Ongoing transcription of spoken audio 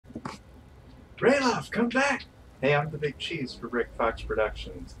Rayloff, come back! Hey, I'm the big cheese for Rick Fox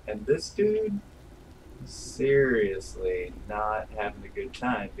Productions, and this dude is seriously not having a good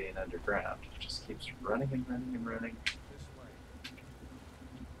time being underground. Just keeps running and running and running. This way.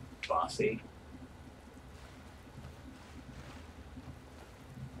 Bossy.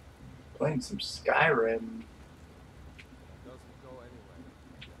 Playing some Skyrim. Doesn't go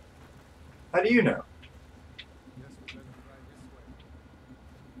anywhere. How do you know? Guess we better try this way.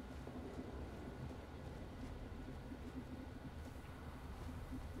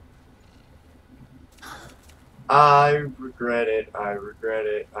 I regret it. I regret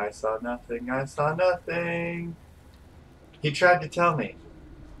it. I saw nothing. I saw nothing. He tried to tell me.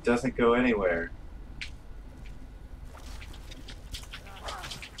 Doesn't go anywhere.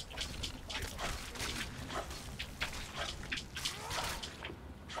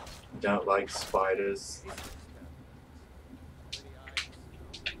 Don't like spiders.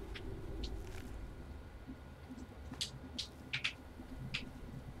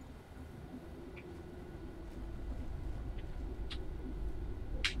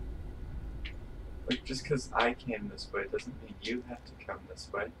 Like, just because I came this way doesn't mean you have to come this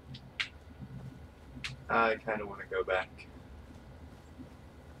way. I kind of want to go back.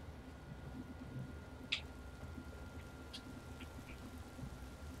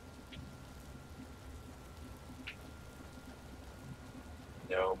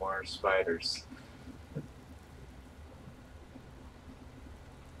 No more spiders.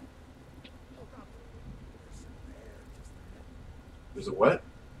 There's a what?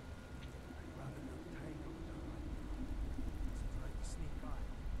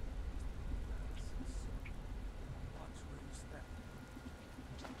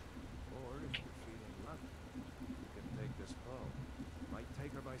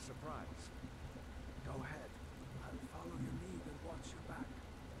 By surprise. Go ahead. I'll follow your lead and watch your back.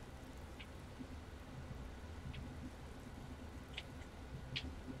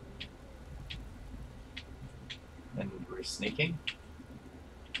 And we're sneaking.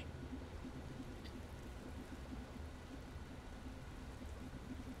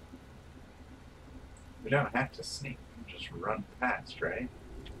 We don't have to sneak. We can just run past, right?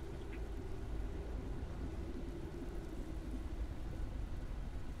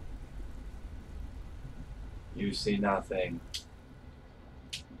 You see nothing.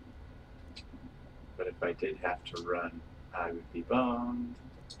 But if I did have to run, I would be boned.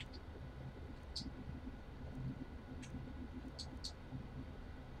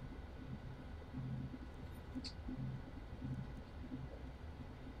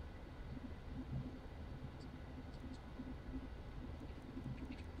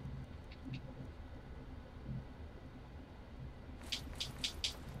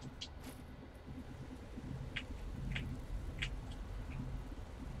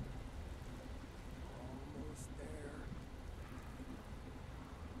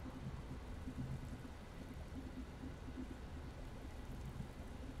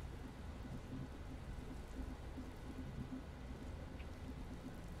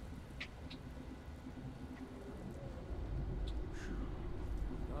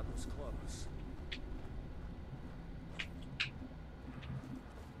 That was close.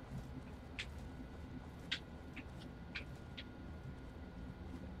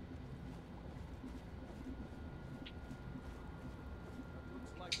 That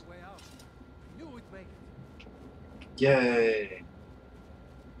looks like the way out. Knew we'd make it. Yay!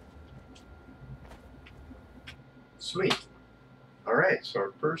 Sweet. Alright, so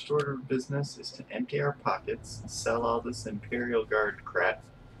our first order of business is to empty our pockets and sell all this Imperial Guard crap.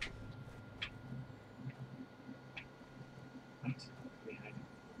 What?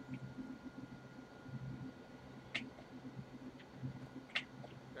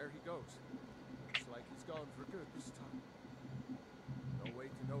 There he goes. Looks like he's gone for good this time. No way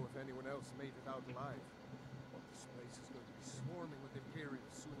to know if anyone else made it out alive. But this place is going to be swarming with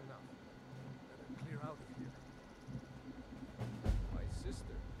Imperials soon enough. Better clear out of here. My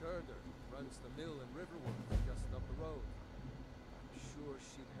sister, Gerda, runs the mill in Riverwood just up the road. I'm sure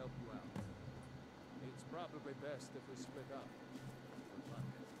she'd help you out. It's probably best if we split up. Good luck.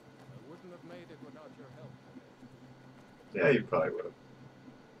 I wouldn't have made it without your help. Yeah, you probably would have.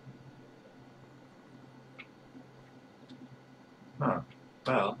 Huh.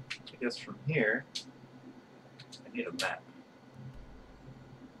 Well, I guess from here, I need a map.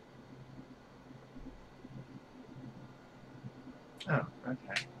 Oh,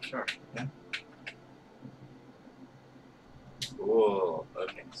 okay. Sure. Yeah. Cool.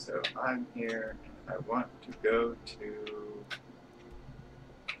 Okay, so I'm here and I want to go to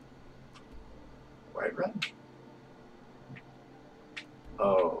Whiterun?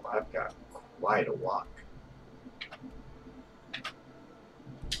 Oh, I've got Why to walk?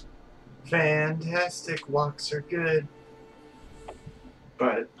 Fantastic. Walks are good.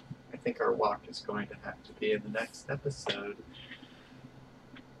 But I think our walk is going to have to be in the next episode.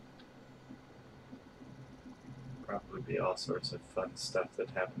 Probably be all sorts of fun stuff that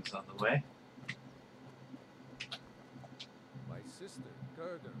happens on the way. My sister,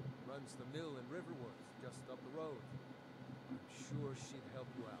 Gerda, runs the mill in Riverwood, just up the road. I'm sure she'd help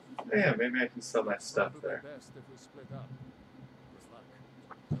you out. Yeah, maybe I can sell my stuff Probably there. best if we split up. Good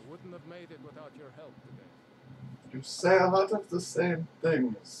luck. I wouldn't have made it without your help today. You say a lot of the same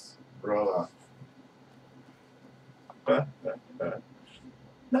things, brother.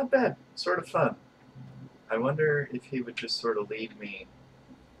 Not bad. Sort of fun. I wonder if he would just sort of lead me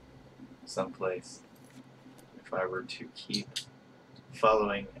someplace if I were to keep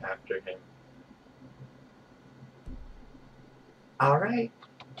following after him. Alright.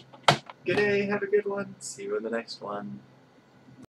 Good day. Have a good one. See you in the next one.